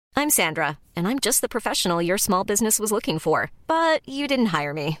I'm Sandra, and I'm just the professional your small business was looking for. But you didn't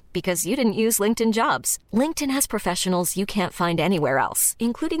hire me because you didn't use LinkedIn Jobs. LinkedIn has professionals you can't find anywhere else,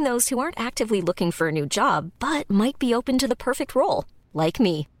 including those who aren't actively looking for a new job, but might be open to the perfect role, like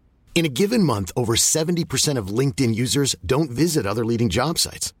me. In a given month, over 70% of LinkedIn users don't visit other leading job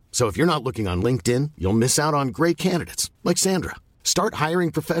sites. So if you're not looking on LinkedIn, you'll miss out on great candidates like Sandra. Start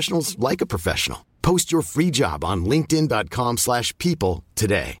hiring professionals like a professional. Post your free job on linkedin.com/people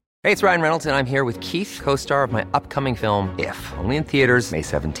today. Hey, it's Ryan Reynolds, and I'm here with Keith, co-star of my upcoming film, If, only in theaters May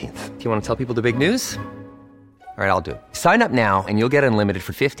 17th. Do you want to tell people the big news? All right, I'll do it. Sign up now and you'll get unlimited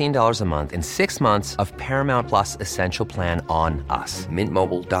for $15 a month and 6 months of Paramount Plus Essential Plan on us.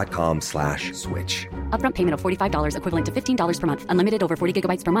 MintMobile.com/switch. Upfront payment of $45 equivalent to $15 per month. Unlimited over 40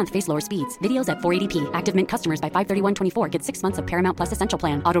 gigabytes per month. Face lower speeds. Videos at 480p. Active Mint customers by 531.24 get 6 months of Paramount Plus Essential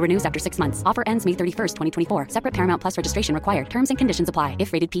Plan. Auto renews after 6 months. Offer ends May 31st, 2024. Separate Paramount Plus registration required. Terms and conditions apply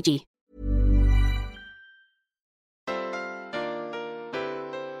if rated PG.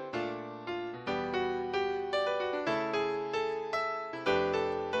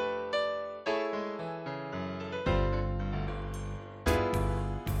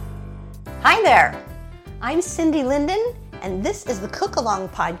 Hi there, I'm Cindy Linden, and this is the Cook Along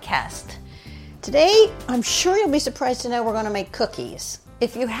Podcast. Today, I'm sure you'll be surprised to know we're going to make cookies.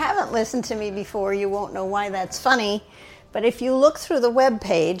 If you haven't listened to me before, you won't know why that's funny, but if you look through the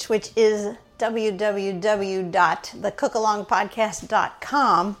webpage, which is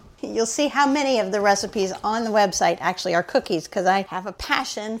www.thecookalongpodcast.com, you'll see how many of the recipes on the website actually are cookies, because I have a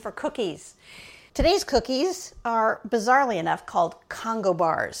passion for cookies. Today's cookies are, bizarrely enough, called Congo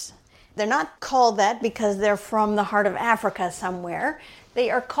Bars. They're not called that because they're from the heart of Africa somewhere. They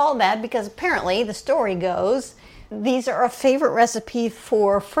are called that because apparently, the story goes, these are a favorite recipe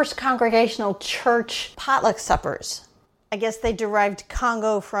for First Congregational Church potluck suppers. I guess they derived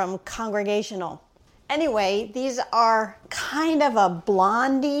Congo from congregational. Anyway, these are kind of a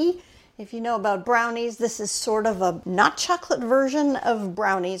blondie. If you know about brownies, this is sort of a not chocolate version of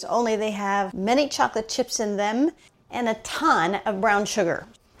brownies, only they have many chocolate chips in them and a ton of brown sugar.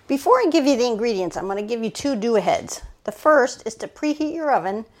 Before I give you the ingredients, I'm going to give you 2 do-aheads. The first is to preheat your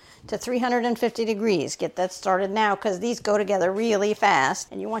oven to 350 degrees. Get that started now because these go together really fast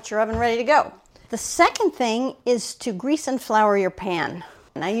and you want your oven ready to go. The second thing is to grease and flour your pan.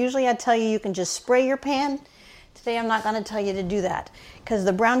 Now usually I tell you can just spray your pan. Today I'm not going to tell you to do that because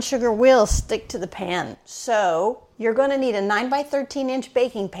the brown sugar will stick to the pan. So you're going to need a 9 by 13 inch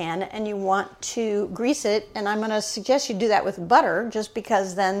baking pan and you want to grease it, and I'm going to suggest you do that with butter just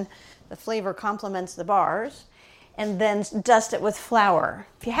because then the flavor complements the bars, and then dust it with flour.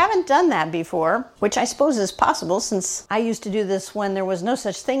 If you haven't done that before, which I suppose is possible since I used to do this when there was no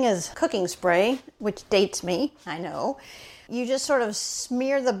such thing as cooking spray, which dates me, I know. You just sort of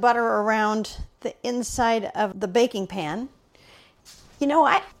smear the butter around the inside of the baking pan. You know,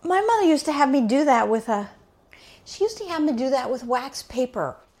 my mother used to have me do that with wax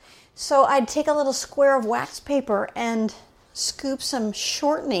paper. So I'd take a little square of wax paper and scoop some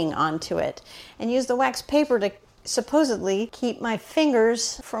shortening onto it and use the wax paper to supposedly keep my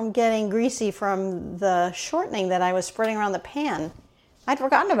fingers from getting greasy from the shortening that I was spreading around the pan. I'd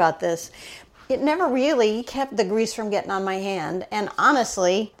forgotten about this. It never really kept the grease from getting on my hand, and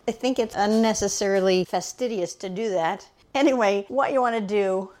honestly, I think it's unnecessarily fastidious to do that. Anyway, what you want to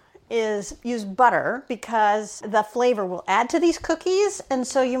do is use butter because the flavor will add to these cookies, and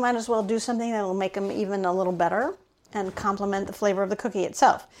so you might as well do something that will make them even a little better and complement the flavor of the cookie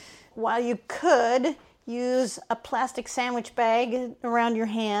itself. While you could use a plastic sandwich bag around your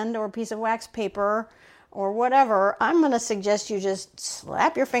hand or a piece of wax paper or whatever, I'm going to suggest you just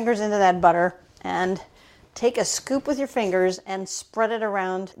slap your fingers into that butter and take a scoop with your fingers and spread it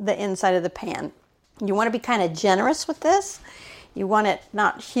around the inside of the pan. You want to be kind of generous with this. You want it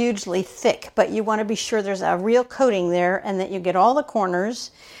not hugely thick, but you want to be sure there's a real coating there and that you get all the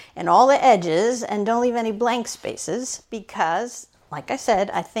corners and all the edges and don't leave any blank spaces because, like I said,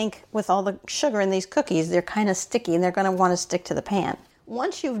 I think with all the sugar in these cookies, they're kind of sticky and they're going to want to stick to the pan.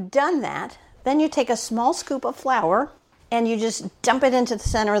 Once you've done that, then you take a small scoop of flour and you just dump it into the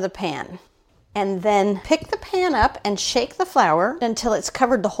center of the pan. And then pick the pan up and shake the flour until it's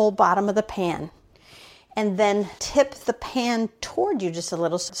covered the whole bottom of the pan. And then tip the pan toward you just a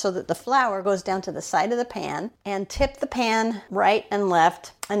little so that the flour goes down to the side of the pan, and tip the pan right and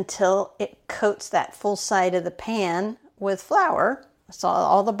left until it coats that full side of the pan with flour. So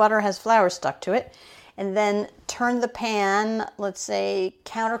all the butter has flour stuck to it. And then turn the pan, let's say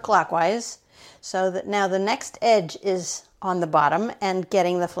counterclockwise, so that now the next edge is on the bottom and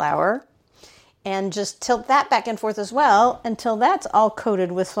getting the flour. And just tilt that back and forth as well until that's all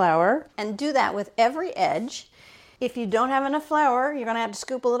coated with flour. And do that with every edge. If you don't have enough flour, you're going to have to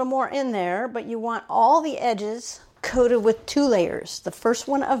scoop a little more in there, but you want all the edges coated with 2 layers. The first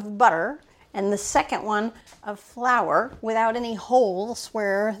one of butter and the second one of flour without any holes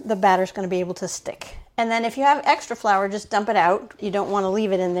where the batter's going to be able to stick. And then if you have extra flour, just dump it out. You don't want to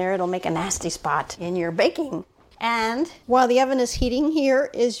leave it in there. It'll make a nasty spot in your baking. And while the oven is heating, here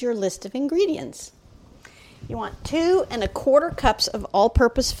is your list of ingredients. You want 2 1/4 cups of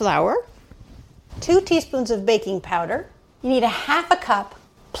all-purpose flour, 2 teaspoons of baking powder. You need 1/2 cup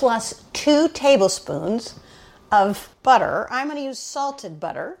plus 2 tablespoons of butter. I'm going to use salted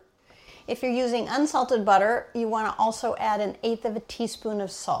butter. If you're using unsalted butter, you want to also add 1/8 teaspoon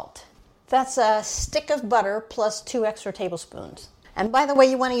of salt. That's a stick of butter plus 2 extra tablespoons. And by the way,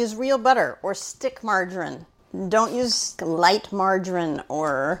 you want to use real butter or stick margarine. Don't use light margarine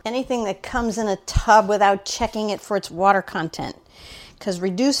or anything that comes in a tub without checking it for its water content. Because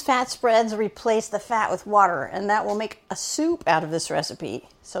reduced fat spreads replace the fat with water, and that will make a soup out of this recipe.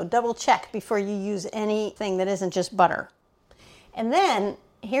 So double check before you use anything that isn't just butter. And then,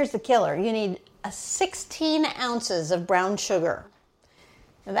 here's the killer. You need 16 ounces of brown sugar.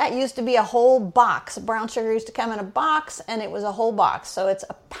 Now that used to be a whole box. Brown sugar used to come in a box, and it was a whole box. So it's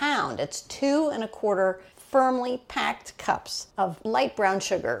a pound. It's 2 1/4 firmly packed cups of light brown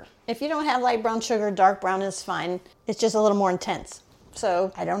sugar. If you don't have light brown sugar, dark brown is fine. It's just a little more intense.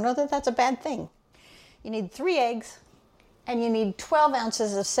 So I don't know that that's a bad thing. You need 3 eggs, and you need 12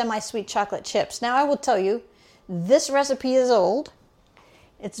 ounces of semi-sweet chocolate chips. Now I will tell you, this recipe is old.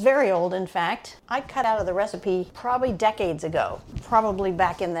 It's very old, in fact. I cut out of the recipe probably decades ago, probably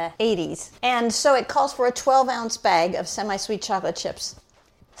back in the 80s. And so it calls for a 12-ounce bag of semi-sweet chocolate chips.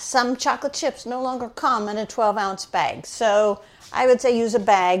 Some chocolate chips no longer come in a 12-ounce bag. So I would say use a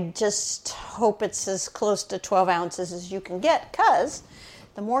bag. Just hope it's as close to 12 ounces as you can get, because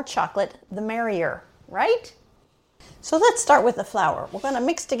the more chocolate, the merrier, right? So let's start with the flour. We're going to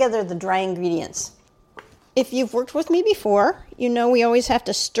mix together the dry ingredients. If you've worked with me before, you know we always have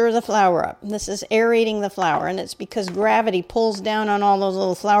to stir the flour up. This is aerating the flour, and it's because gravity pulls down on all those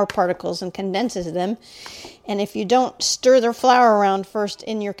little flour particles and condenses them. And if you don't stir the flour around first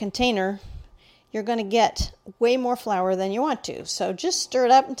in your container, you're going to get way more flour than you want to. So just stir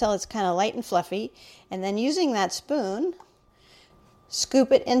it up until it's kind of light and fluffy, and then using that spoon,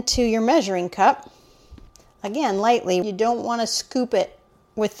 scoop it into your measuring cup. Again, lightly. You don't want to scoop it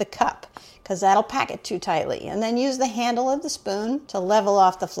with the cup, because that'll pack it too tightly. And then use the handle of the spoon to level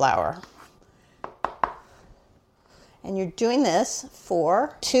off the flour. And you're doing this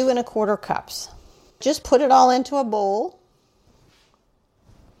for 2 1/4 cups. Just put it all into a bowl.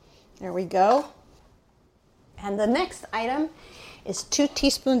 There we go. And the next item is 2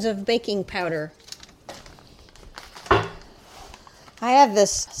 teaspoons of baking powder. I have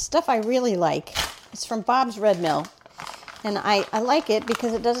this stuff I really like. It's from Bob's Red Mill. And I like it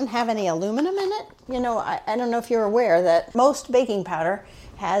because it doesn't have any aluminum in it. You know, I don't know if you're aware that most baking powder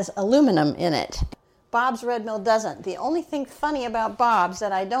has aluminum in it. Bob's Red Mill doesn't. The only thing funny about Bob's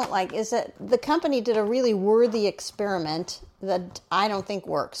that I don't like is that the company did a really worthy experiment that I don't think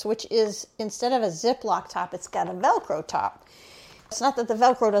works, which is instead of a Ziploc top, it's got a Velcro top. It's not that the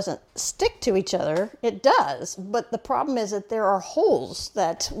Velcro doesn't stick to each other, it does, but the problem is that there are holes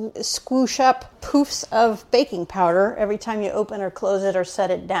that squoosh up poofs of baking powder every time you open or close it or set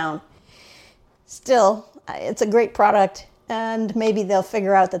it down. Still, it's a great product, and maybe they'll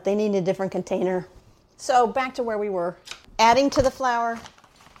figure out that they need a different container. So back to where we were. Adding to the flour,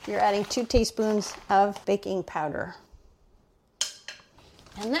 you're adding 2 teaspoons of baking powder.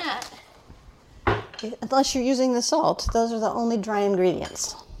 And that, unless you're using the salt, those are the only dry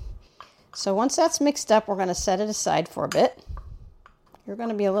ingredients. So once that's mixed up, we're going to set it aside for a bit. You're going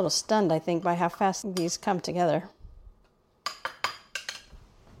to be a little stunned, I think, by how fast these come together.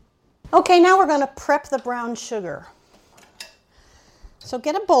 Okay, now we're going to prep the brown sugar. So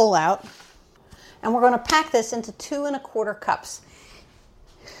get a bowl out, and we're going to pack this into 2 1/4 cups.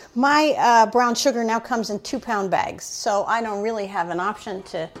 My brown sugar now comes in 2-pound bags, so I don't really have an option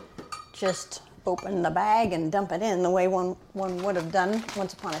to just open the bag and dump it in the way one would have done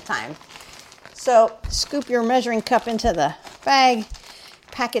once upon a time. So scoop your measuring cup into the bag,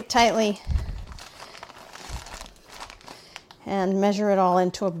 pack it tightly, and measure it all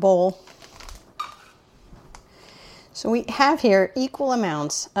into a bowl. So we have here equal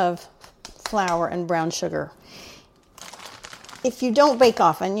amounts of flour and brown sugar. If you don't bake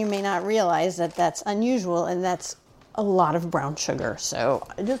often, you may not realize that that's unusual, and that's a lot of brown sugar. So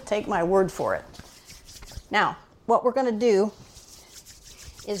just take my word for it. Now, what we're going to do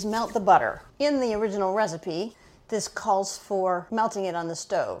is melt the butter. In the original recipe, this calls for melting it on the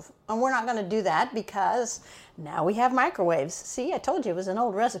stove. And we're not going to do that because now we have microwaves. See, I told you it was an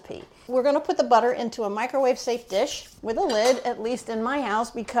old recipe. We're going to put the butter into a microwave-safe dish with a lid, at least in my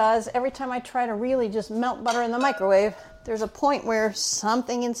house, because every time I try to really just melt butter in the microwave, there's a point where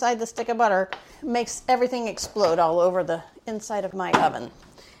something inside the stick of butter makes everything explode all over the inside of my oven.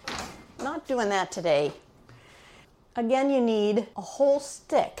 Not doing that today. Again, you need a whole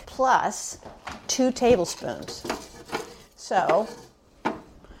stick plus 2 tablespoons. So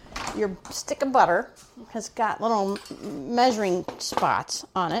your stick of butter has got little measuring spots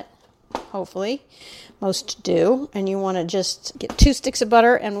on it, hopefully. Most do. And you want to just get 2 sticks of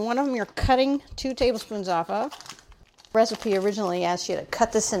butter, and one of them you're cutting 2 tablespoons off of. The recipe originally asked you to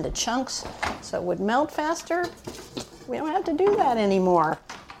cut this into chunks so it would melt faster. We don't have to do that anymore.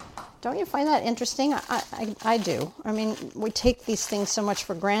 Don't you find that interesting? I do. I mean, we take these things so much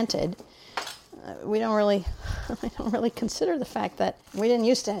for granted. We don't really consider the fact that we didn't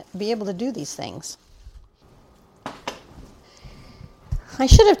used to be able to do these things. I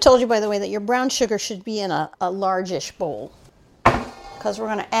should have told you, by the way, that your brown sugar should be in a largish bowl because we're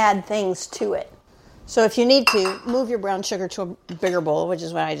going to add things to it. So if you need to, move your brown sugar to a bigger bowl, which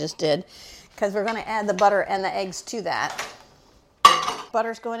is what I just did, because we're going to add the butter and the eggs to that.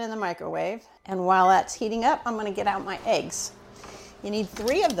 Butter's going in the microwave, and while that's heating up, I'm going to get out my eggs. You need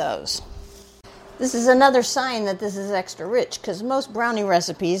 3 of those. This is another sign that this is extra rich, because most brownie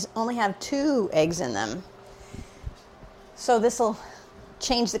recipes only have 2 eggs in them. So this will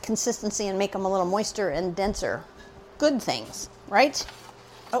change the consistency and make them a little moister and denser. Good things, right?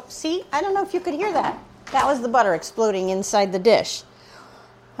 Oh, see? I don't know if you could hear that. That was the butter exploding inside the dish.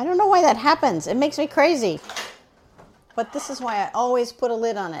 I don't know why that happens. It makes me crazy. But this is why I always put a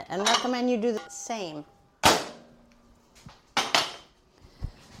lid on it and recommend you do the same.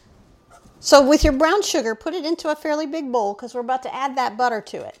 So with your brown sugar, put it into a fairly big bowl because we're about to add that butter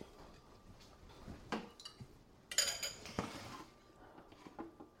to it.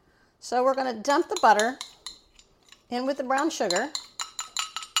 So we're going to dump the butter in with the brown sugar.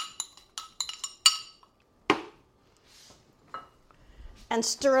 And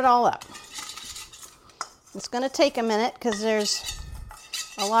stir it all up. It's going to take a minute because there's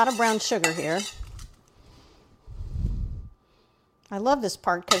a lot of brown sugar here. I love this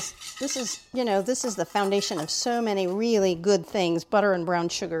part because this is the foundation of so many really good things, butter and brown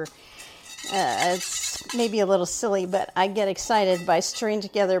sugar. It's maybe a little silly, but I get excited by stirring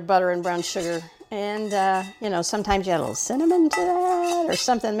together butter and brown sugar. And, sometimes you add a little cinnamon to that or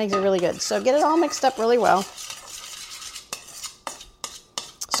something that makes it really good. So get it all mixed up really well.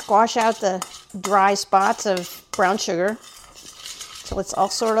 Squash out the dry spots of brown sugar till it's all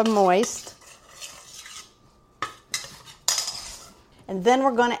sort of moist. And then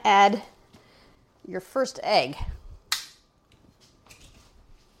we're going to add your first egg.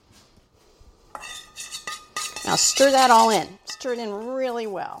 Now stir that all in. Stir it in really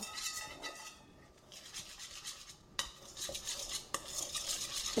well.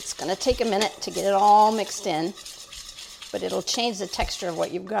 It's going to take a minute to get it all mixed in, but it'll change the texture of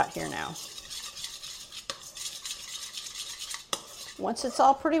what you've got here now. Once it's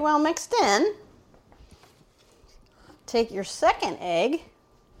all pretty well mixed in, take your second egg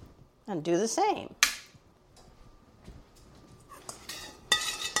and do the same.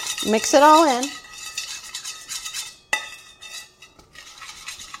 Mix it all in.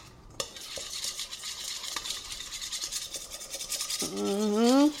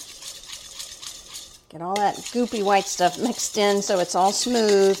 Get all that goopy white stuff mixed in so it's all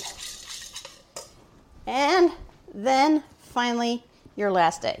smooth. And then finally your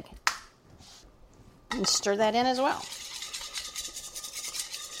last egg. And stir that in as well.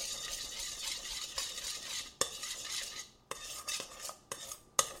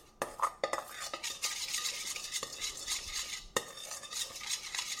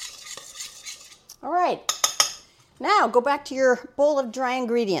 All right. Now go back to your bowl of dry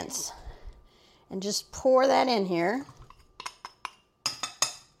ingredients and just pour that in here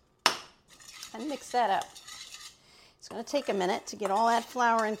and mix that up. It's going to take a minute to get all that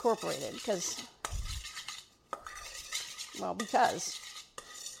flour incorporated because there's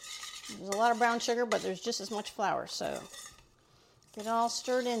a lot of brown sugar, but there's just as much flour. So get it all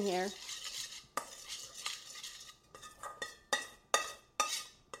stirred in here.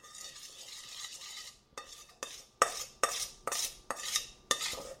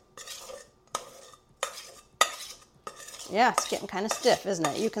 Yeah, it's getting kind of stiff, isn't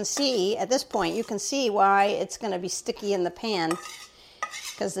it? You can see, at this point, you can see why it's going to be sticky in the pan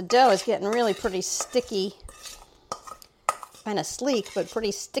because the dough is getting really pretty sticky Kind of sleek, but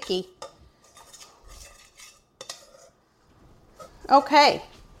pretty sticky. Okay.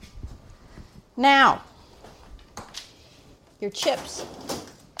 Now, your chips.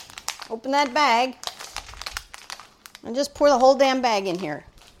 Open that bag and just pour the whole damn bag in here.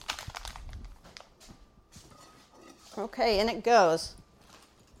 Okay, in it goes.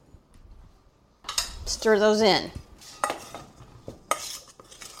 Stir those in.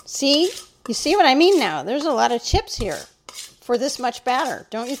 See? You see what I mean now? There's a lot of chips here for this much batter,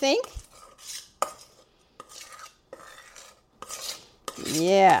 don't you think?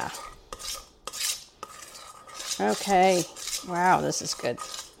 Yeah. Okay. Wow, this is good.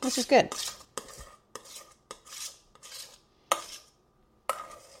 This is good.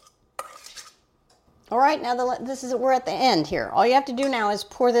 All right, now we're at the end here. All you have to do now is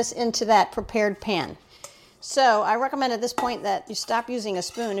pour this into that prepared pan. So I recommend at this point that you stop using a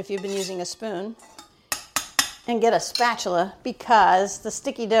spoon if you've been using a spoon and get a spatula, because the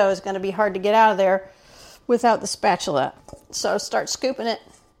sticky dough is going to be hard to get out of there without the spatula. So start scooping it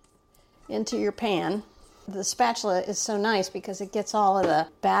into your pan. The spatula is so nice because it gets all of the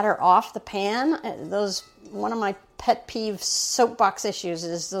batter off the pan. One of my pet peeve soapbox issues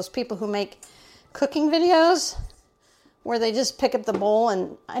is those people who make cooking videos where they just pick up the bowl,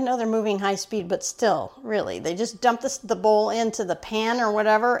 and I know they're moving high speed, but still, really, they just dump the bowl into the pan or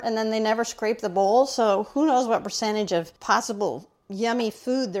whatever, and then they never scrape the bowl. So who knows what percentage of possible yummy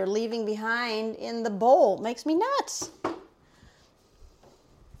food they're leaving behind in the bowl. Makes me nuts.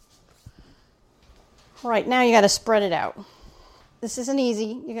 All right, now you got to spread it out. This isn't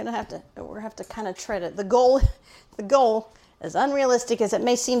easy. We're gonna have to kind of tread it. The goal, as unrealistic as it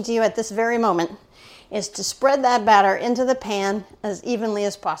may seem to you at this very moment, is to spread that batter into the pan as evenly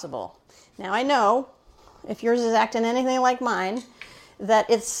as possible. Now I know, if yours is acting anything like mine, that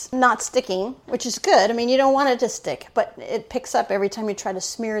it's not sticking, which is good. I mean, you don't want it to stick, but it picks up every time you try to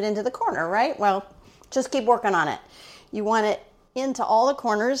smear it into the corner, right? Well, just keep working on it. You want it into all the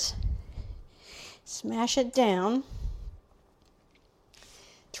corners. Smash it down.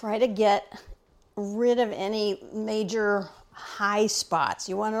 Try to get rid of any major high spots.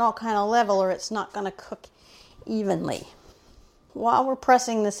 You want it all kind of level, or it's not going to cook evenly. While we're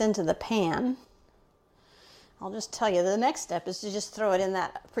pressing this into the pan, I'll just tell you, the next step is to just throw it in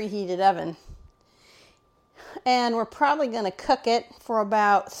that preheated oven. And we're probably going to cook it for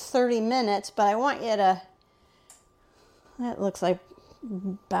about 30 minutes, but I want you to, that looks like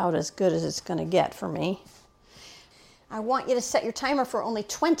about as good as it's going to get for me. I want you to set your timer for only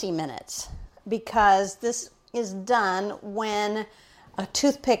 20 minutes, because this is done when a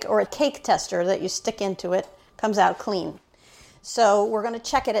toothpick or a cake tester that you stick into it comes out clean. So we're going to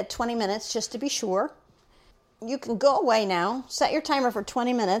check it at 20 minutes just to be sure. You can go away now, set your timer for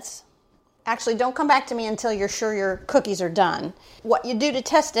 20 minutes. Actually, don't come back to me until you're sure your cookies are done. What you do to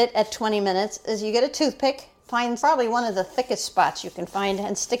test it at 20 minutes is you get a toothpick, find probably one of the thickest spots you can find,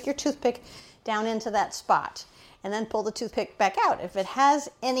 and stick your toothpick down into that spot, and then pull the toothpick back out. If it has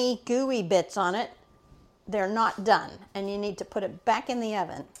any gooey bits on it, they're not done, and you need to put it back in the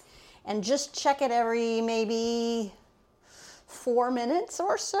oven. And just check it every maybe 4 minutes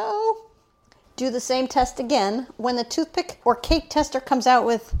or so. Do the same test again. When the toothpick or cake tester comes out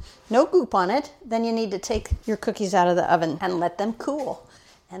with no goop on it, then you need to take your cookies out of the oven and let them cool.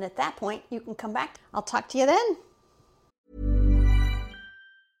 And at that point, you can come back. I'll talk to you then.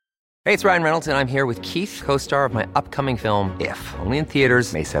 Hey, it's Ryan Reynolds, and I'm here with Keith, co-star of my upcoming film, If, only in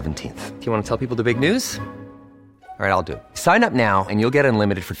theaters May 17th. Do you want to tell people the big news? All right, I'll do it. Sign up now and you'll get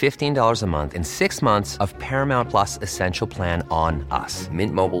unlimited for $15 a month and 6 months of Paramount Plus Essential Plan on us.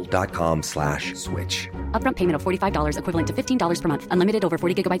 MintMobile.com/switch. Upfront payment of $45 equivalent to $15 per month. Unlimited over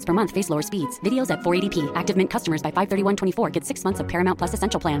 40 gigabytes per month. Face lower speeds. Videos at 480p. Active Mint customers by 531.24 get 6 months of Paramount Plus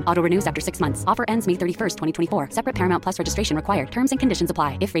Essential Plan. Auto renews after 6 months. Offer ends May 31st, 2024. Separate Paramount Plus registration required. Terms and conditions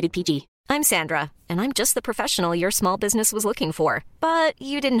apply if rated PG. I'm Sandra, and I'm just the professional your small business was looking for. But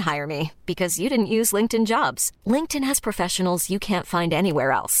you didn't hire me because you didn't use LinkedIn Jobs. LinkedIn has professionals you can't find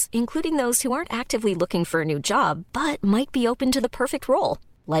anywhere else, including those who aren't actively looking for a new job, but might be open to the perfect role,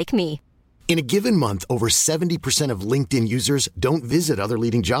 like me. In a given month, over 70% of LinkedIn users don't visit other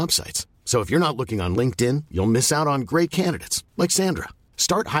leading job sites. So if you're not looking on LinkedIn, you'll miss out on great candidates like Sandra.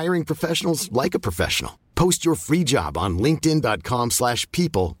 Start hiring professionals like a professional. Post your free job on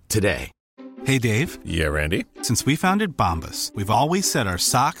linkedin.com/people today. Hey, Dave. Yeah, Randy. Since we founded Bombas, we've always said our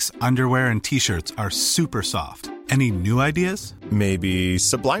socks, underwear, and T-shirts are super soft. Any new ideas? Maybe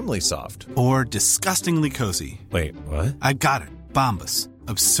sublimely soft. Or disgustingly cozy. Wait, what? I got it. Bombas.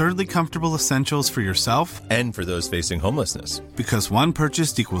 Absurdly comfortable essentials for yourself and for those facing homelessness. Because one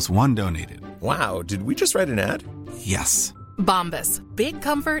purchased equals one donated. Wow, did we just write an ad? Yes. Bombas. Big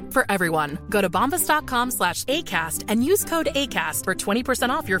comfort for everyone. Go to bombas.com/ACAST and use code ACAST for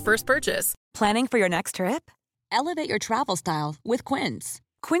 20% off your first purchase. Planning for your next trip? Elevate your travel style with Quince.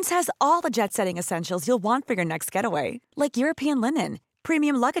 Quince has all the jet-setting essentials you'll want for your next getaway, like European linen,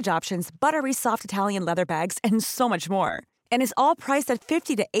 premium luggage options, buttery soft Italian leather bags, and so much more. And is all priced at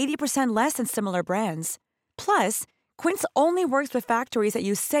 50 to 80% less than similar brands. Plus, Quince only works with factories that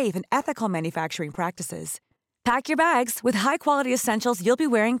use safe and ethical manufacturing practices. Pack your bags with high-quality essentials you'll be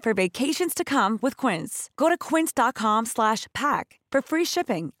wearing for vacations to come with Quince. Go to quince.com/pack for free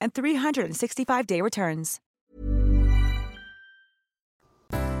shipping and 365-day returns.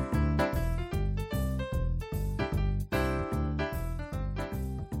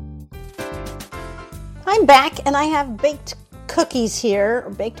 I'm back and I have baked cookies here,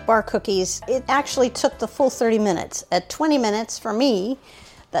 baked bar cookies. It actually took the full 30 minutes. At 20 minutes for me,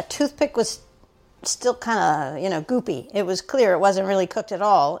 the toothpick was still kind of, goopy. It was clear it wasn't really cooked at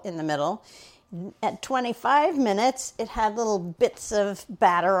all in the middle. At 25 minutes, it had little bits of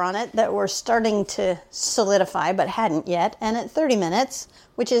batter on it that were starting to solidify but hadn't yet. And at 30 minutes,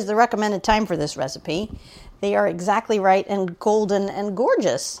 which is the recommended time for this recipe, they are exactly right and golden and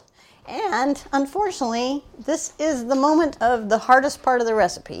gorgeous. And unfortunately, this is the moment of the hardest part of the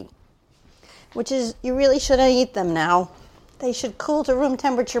recipe, which is you really shouldn't eat them now. They should cool to room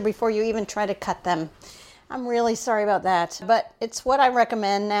temperature before you even try to cut them. I'm really sorry about that, but it's what I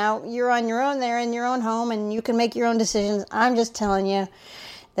recommend. Now, you're on your own there in your own home and you can make your own decisions. I'm just telling you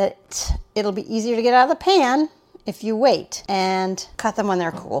that it'll be easier to get out of the pan if you wait and cut them when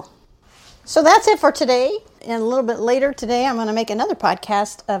they're cool. So that's it for today. And a little bit later today, I'm going to make another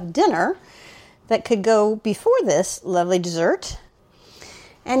podcast of dinner that could go before this lovely dessert.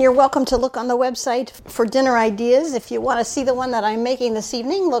 And you're welcome to look on the website for dinner ideas. If you want to see the one that I'm making this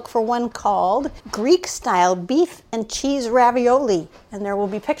evening, look for one called Greek-style beef and cheese ravioli. And there will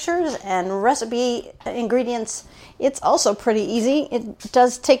be pictures and recipe ingredients. It's also pretty easy. It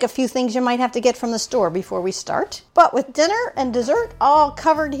does take a few things you might have to get from the store before we start. But with dinner and dessert all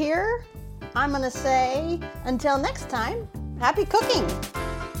covered here, I'm going to say, until next time, happy cooking!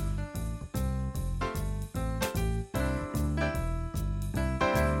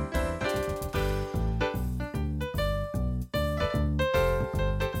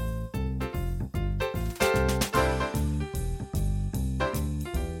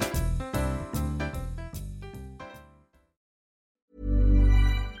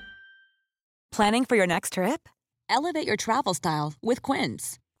 Planning for your next trip? Elevate your travel style with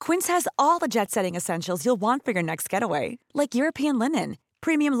Quince. Quince has all the jet-setting essentials you'll want for your next getaway, like European linen,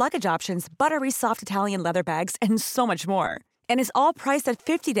 premium luggage options, buttery soft Italian leather bags, and so much more. And is all priced at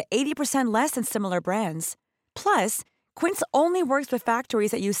 50 to 80% less than similar brands. Plus, Quince only works with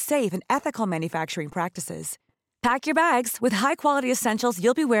factories that use safe and ethical manufacturing practices. Pack your bags with high-quality essentials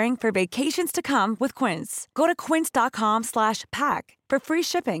you'll be wearing for vacations to come with Quince. Go to quince.com/pack for free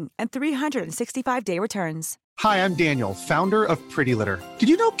shipping and 365-day returns. Hi, I'm Daniel, founder of Pretty Litter. Did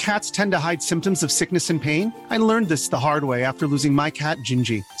you know cats tend to hide symptoms of sickness and pain? I learned this the hard way after losing my cat,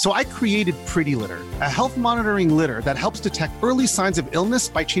 Gingy. So I created Pretty Litter, a health monitoring litter that helps detect early signs of illness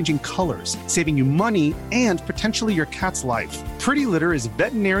by changing colors, saving you money and potentially your cat's life. Pretty Litter is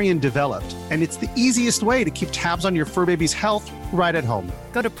veterinarian developed, and it's the easiest way to keep tabs on your fur baby's health right at home.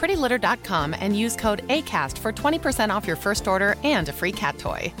 Go to prettylitter.com and use code ACAST for 20% off your first order and a free cat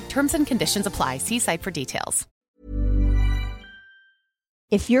toy. Terms and conditions apply. See site for details.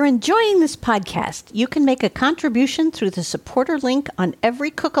 If you're enjoying this podcast, you can make a contribution through the supporter link on every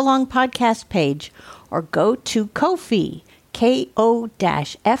Cook Along podcast page or go to Ko-fi,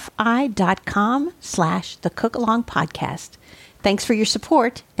 ko-fi.com/the Cook Along podcast. Thanks for your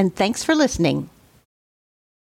support and thanks for listening.